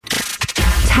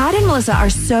Tad and Melissa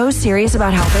are so serious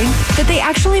about helping that they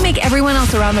actually make everyone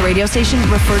else around the radio station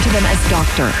refer to them as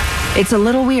doctor. It's a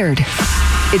little weird.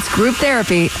 It's group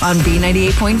therapy on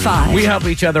B98.5. We help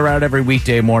each other out every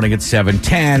weekday morning at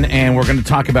 7:10, and we're going to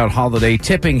talk about holiday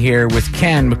tipping here with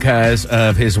Ken because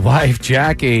of his wife,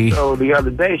 Jackie. So the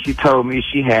other day, she told me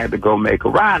she had to go make a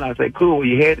ride. I said, cool, where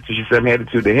you headed to? She said, I'm headed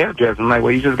to the hairdresser. I'm like,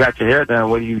 well, you just got your hair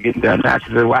done. What are you getting done now? She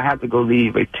said, well, I have to go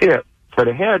leave a tip for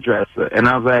the hairdresser. And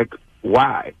I was like,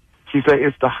 why? She said,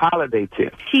 it's the holiday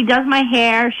tip. She does my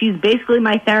hair. She's basically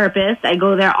my therapist. I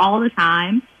go there all the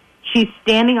time. She's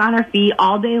standing on her feet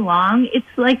all day long. It's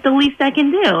like the least I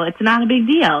can do. It's not a big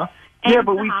deal. And yeah,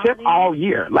 but we tip all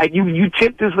year. Like, you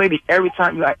tip this lady every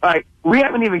time. Like, we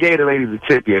haven't even gave the ladies a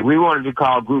tip yet. We wanted to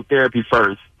call group therapy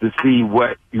first to see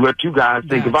what you guys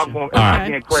think. If I'm going,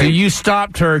 right. So you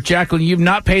stopped her, Jacqueline. You've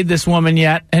not paid this woman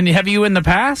yet. And have you in the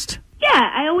past?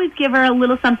 Yeah, I always give her a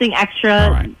little something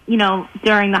extra,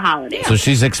 during the holidays. So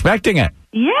she's expecting it.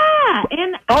 Yeah.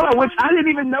 And which I didn't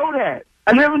even know that.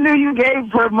 I never knew you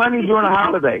gave her money during the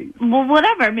holidays. Well,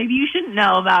 whatever. Maybe you shouldn't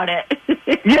know about it.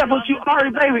 Yeah, but you already,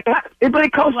 baby,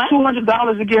 it costs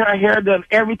 $200 to get her hair done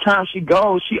every time she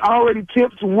goes. She already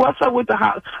tips. What's up with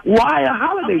why a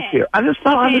holiday tip? I just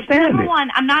don't understand Number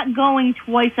one, I'm not going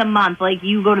twice a month like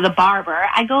you go to the barber.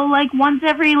 I go like once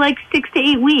every 6 to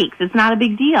 8 weeks. It's not a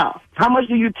big deal. How much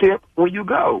do you tip when you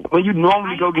go? When you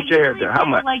normally go get your hair done? How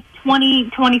much? Like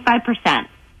 25%.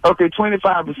 Okay,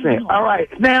 25%. All right.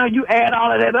 Now you add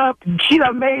all of that up. She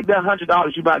done made the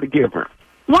 $100 you about to give her.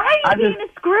 Why are you being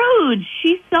a Scrooge?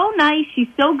 She's so nice. She's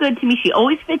so good to me. She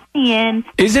always fits me in.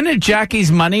 Isn't it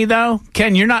Jackie's money, though?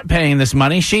 Ken, you're not paying this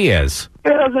money. She is. It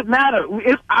doesn't matter.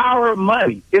 It's our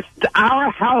money. It's our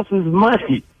house's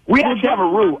money. We actually have a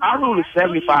rule. Our rule is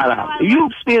 $75. If you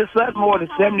spend something more than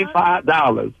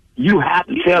 $75, you have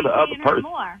to tell the other person.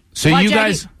 So what, you Jackie?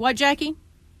 guys... What, Jackie?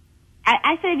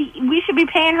 I said we should be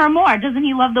paying her more. Doesn't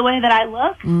he love the way that I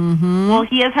look? Mm-hmm. Well,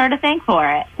 he has her to thank for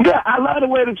it. Yeah, I love the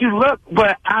way that you look,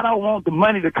 but I don't want the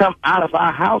money to come out of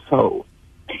our household.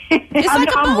 It's like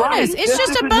a bonus. Right. It's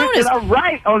just a bonus. I'm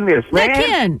right on this,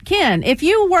 man. Now, Ken, if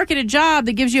you work at a job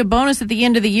that gives you a bonus at the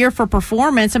end of the year for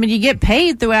performance, I mean, you get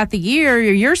paid throughout the year.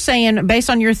 You're saying, based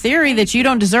on your theory, that you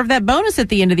don't deserve that bonus at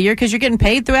the end of the year because you're getting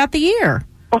paid throughout the year.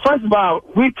 Well, first of all,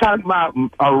 we talking about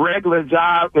a regular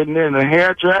job and then a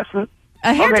hairdresser.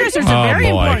 A hairdresser's a very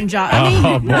important job.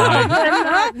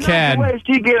 I mean, Ken. The way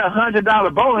she get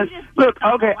 $100 bonus. Look,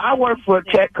 okay, I work for a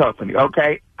tech company,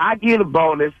 okay? I get a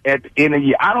bonus at the end of the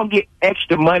year. I don't get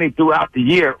extra money throughout the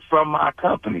year from my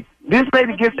company. This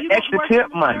lady gets extra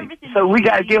tip money. So we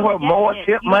got to give her more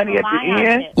tip money at the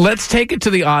end. Let's take it to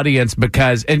the audience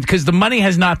because the money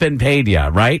has not been paid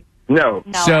yet, right? No.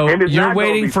 So you're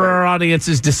waiting for our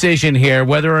audience's decision here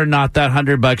whether or not that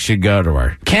 $100 should go to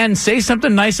her. Ken, say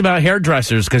something nice about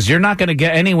hairdressers because you're not going to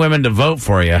get any women to vote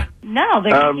for you. No,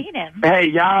 they're going to hate him. Hey,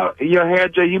 y'all, your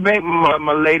hairdresser, you make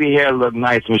my lady hair look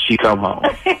nice when she come home.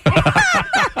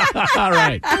 All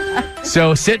right.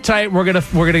 So sit tight. We're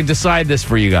gonna decide this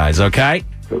for you guys, okay?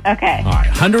 Okay. All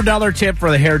right. $100 tip for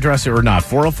the hairdresser or not?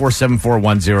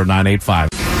 404-741-0985.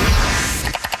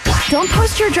 Don't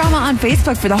post your drama on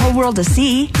Facebook for the whole world to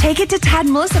see. Take it to Tad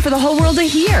and Melissa for the whole world to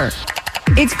hear.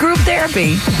 It's group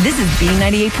therapy. This is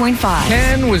B98.5.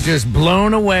 Ken was just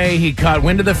blown away. He caught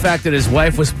wind of the fact that his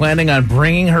wife was planning on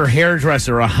bringing her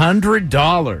hairdresser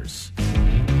 $100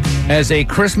 as a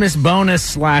Christmas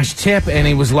bonus / tip, and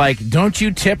he was like, don't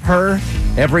you tip her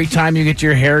every time you get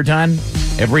your hair done?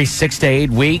 Every 6 to 8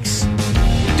 weeks?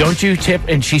 Don't you tip?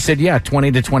 And she said, yeah,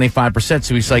 20 to 25%.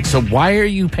 So he's like, so why are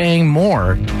you paying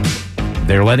more?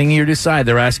 They're letting you decide.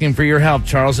 They're asking for your help.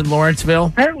 Charles in Lawrenceville?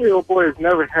 Apparently, old boy has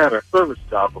never had a service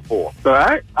job before. So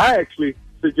I actually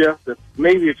suggest that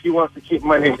maybe if he wants to keep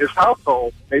money in his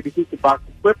household, maybe he could box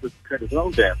the clippers to cut his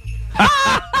own down.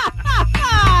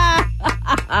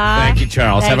 Thank you,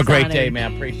 Charles. Have a great honey. day,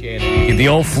 man. Appreciate it. Get the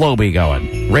old Floby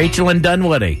going. Rachel and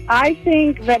Dunwoody. I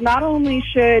think that not only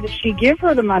should she give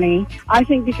her the money, I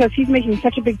think because he's making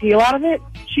such a big deal out of it,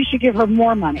 she should give her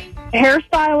more money.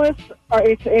 Hairstylists,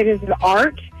 it is an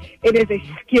art. It is a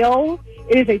skill.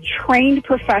 It is a trained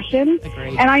profession.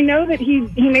 Agreed. And I know that he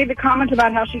made the comment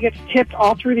about how she gets tipped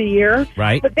all through the year.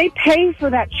 Right. But they pay for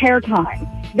that chair time.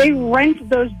 They rent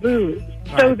those booths.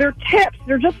 So Right. they're tips.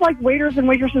 They're just like waiters and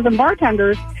waitresses and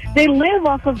bartenders. They live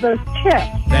off of those tips.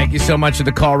 Thank you so much for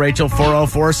the call, Rachel.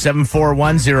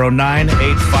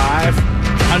 404-741-0985.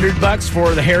 $100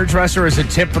 for the hairdresser as a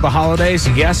tip for the holidays?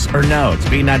 Yes or no? It's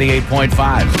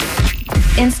B98.5.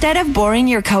 Instead of boring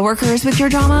your coworkers with your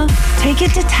drama, take it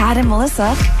to Tad and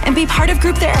Melissa and be part of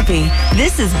group therapy.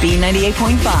 This is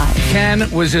B98.5. Ken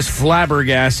was just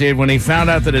flabbergasted when he found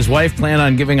out that his wife planned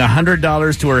on giving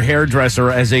 $100 to her hairdresser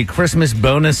as a Christmas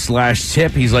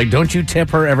bonus/tip. He's like, don't you tip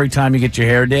her every time you get your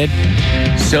hair did?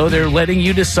 So they're letting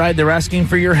you decide. They're asking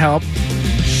for your help.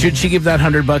 Should she give that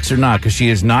 $100 or not? Because she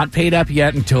is not paid up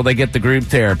yet until they get the group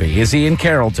therapy. Is he in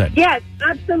Carrollton? Yes,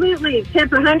 absolutely.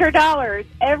 Tip $100.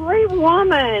 Every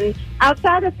woman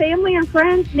outside of family and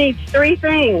friends needs three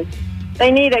things.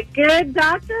 They need a good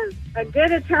doctor, a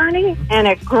good attorney, and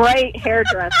a great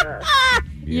hairdresser.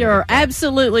 You're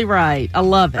absolutely right. I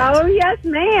love it. Oh, yes,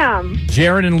 ma'am.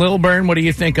 Jared and Lilburn, what do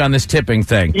you think on this tipping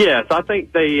thing? Yes, I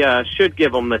think they should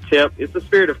give them the tip. It's the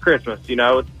spirit of Christmas, you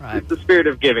know. It's the spirit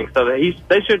of giving. So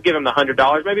they should give him the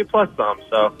 $100, maybe plus some.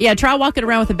 So Yeah, try walking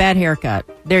around with a bad haircut.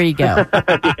 There you go.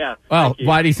 yeah. Well,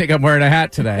 why do you think I'm wearing a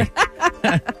hat today?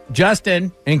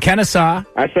 Justin in Kennesaw.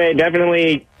 I say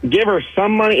definitely give her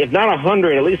some money, if not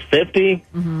 100, at least 50.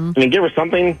 I mean, give her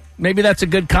something. Maybe that's a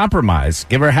good compromise.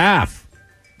 Give her half.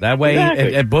 That way,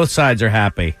 Exactly. both sides are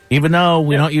happy, even though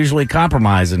we don't usually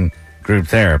compromise in group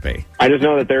therapy. I just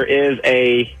know that there is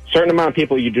a certain amount of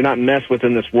people you do not mess with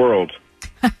in this world.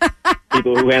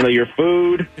 People who handle your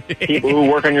food, people who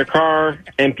work on your car,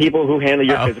 and people who handle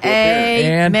your physical appearance.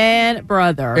 Amen,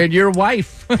 brother. And your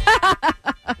wife.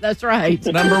 That's right.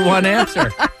 Number one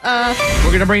answer. We're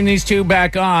going to bring these two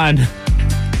back on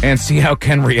and see how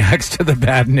Ken reacts to the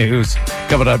bad news.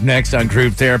 Coming up next on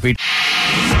Group Therapy.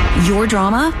 Your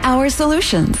drama, our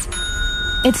solutions.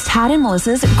 It's Tad and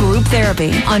Melissa's group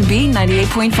therapy on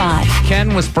B98.5.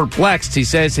 Ken was perplexed. He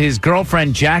says his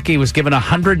girlfriend Jackie was given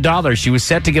 $100. She was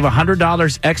set to give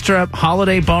 $100 extra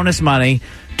holiday bonus money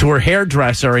to her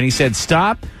hairdresser. And he said,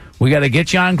 stop. We got to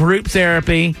get you on group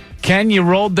therapy. Ken, you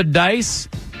rolled the dice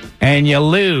and you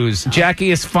lose. Jackie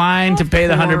is fine to pay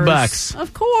the $100.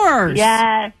 Of course.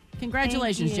 Yes.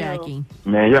 Congratulations, Thank you. Jackie.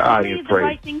 Man, your I audience think it's the crazy.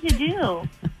 right thing to do.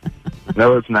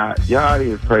 No, it's not. Your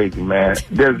audience crazy, man.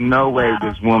 There's no way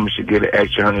this woman should get an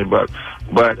extra $100.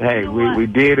 But hey, we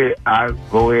did it. I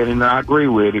go ahead and I agree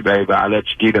with it, baby. I'll let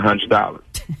you get $100.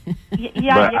 Yeah, But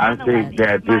you're I gonna think let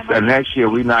that my this money- next year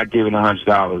we're not giving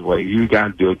 $100 away. You got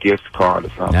to do a gift card or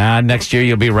something. Nah, next year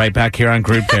you'll be right back here on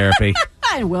group therapy.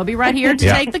 And we'll be right here to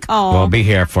Yeah. take the call. We'll be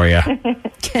here for you.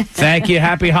 Thank you.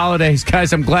 Happy holidays,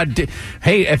 guys. I'm glad.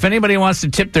 Hey, if anybody wants to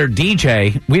tip their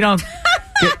DJ, we don't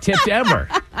get tipped ever.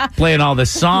 Playing all the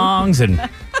songs and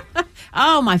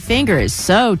Oh, my finger is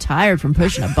so tired from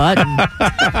pushing a button.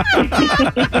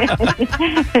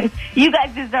 You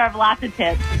guys deserve lots of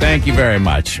tips. thank you very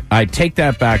much. I take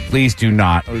that back. Please do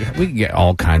not. We can get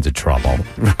all kinds of trouble.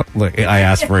 Look, I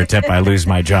ask for a tip, I lose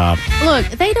my job. Look,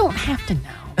 they don't have to know.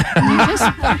 I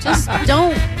mean, just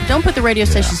don't put the radio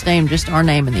station's name, just our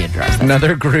name and the address. That's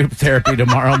Another group therapy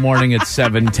tomorrow morning at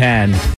 7:10.